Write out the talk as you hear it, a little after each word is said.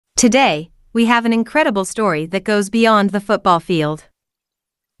Today, we have an incredible story that goes beyond the football field.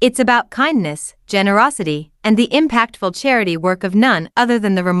 It's about kindness, generosity, and the impactful charity work of none other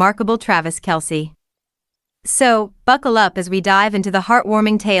than the remarkable Travis Kelce. So, buckle up as we dive into the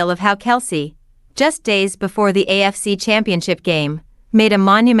heartwarming tale of how Kelce, just days before the AFC Championship game, made a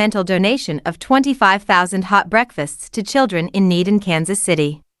monumental donation of 25,000 hot breakfasts to children in need in Kansas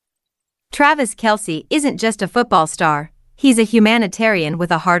City. Travis Kelce isn't just a football star, he's a humanitarian with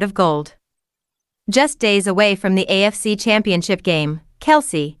a heart of gold. Just days away from the AFC Championship game,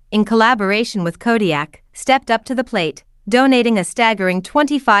 Kelce, in collaboration with Kodiak, stepped up to the plate, donating a staggering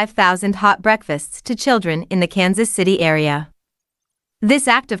 25,000 hot breakfasts to children in the Kansas City area. This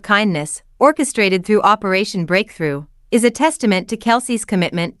act of kindness, orchestrated through Operation Breakthrough, is a testament to Kelce's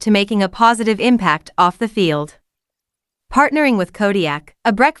commitment to making a positive impact off the field. Partnering with Kodiak,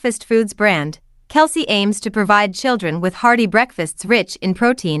 a breakfast foods brand, Kelce aims to provide children with hearty breakfasts rich in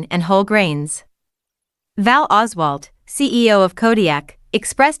protein and whole grains. Val Oswalt, CEO of Kodiak,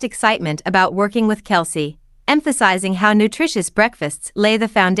 expressed excitement about working with Kelce, emphasizing how nutritious breakfasts lay the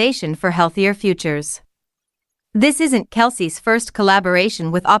foundation for healthier futures. This isn't Kelce's first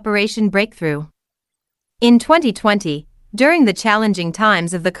collaboration with Operation Breakthrough. In 2020, during the challenging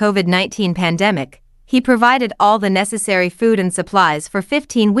times of the COVID-19 pandemic, he provided all the necessary food and supplies for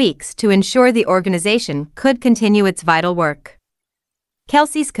 15 weeks to ensure the organization could continue its vital work.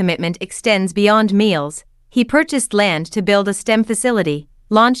 Kelce's commitment extends beyond meals. He purchased land to build a STEM facility,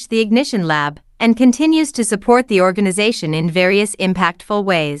 launched the Ignition Lab, and continues to support the organization in various impactful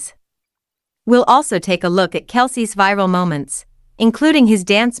ways. We'll also take a look at Kelce's viral moments, including his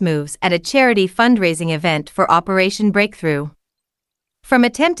dance moves at a charity fundraising event for Operation Breakthrough. From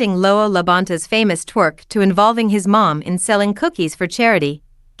attempting Loa Labanta's famous twerk to involving his mom in selling cookies for charity,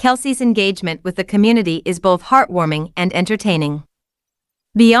 Kelce's engagement with the community is both heartwarming and entertaining.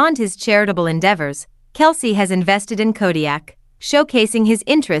 Beyond his charitable endeavors, Kelce has invested in Kodiak, showcasing his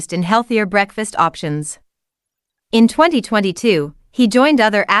interest in healthier breakfast options. In 2022, he joined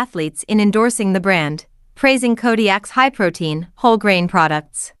other athletes in endorsing the brand, praising Kodiak's high-protein, whole-grain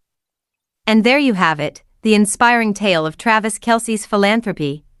products. And there you have it, the inspiring tale of Travis Kelce's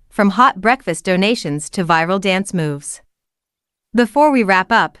philanthropy, from hot breakfast donations to viral dance moves. Before we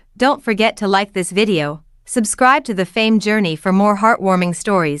wrap up, don't forget to like this video, subscribe to the Fame Journey for more heartwarming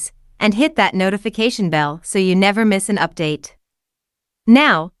stories, and hit that notification bell so you never miss an update.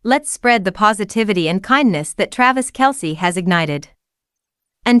 Now, let's spread the positivity and kindness that Travis Kelce has ignited.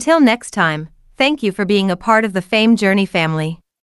 Until next time, thank you for being a part of the Fame Journey family.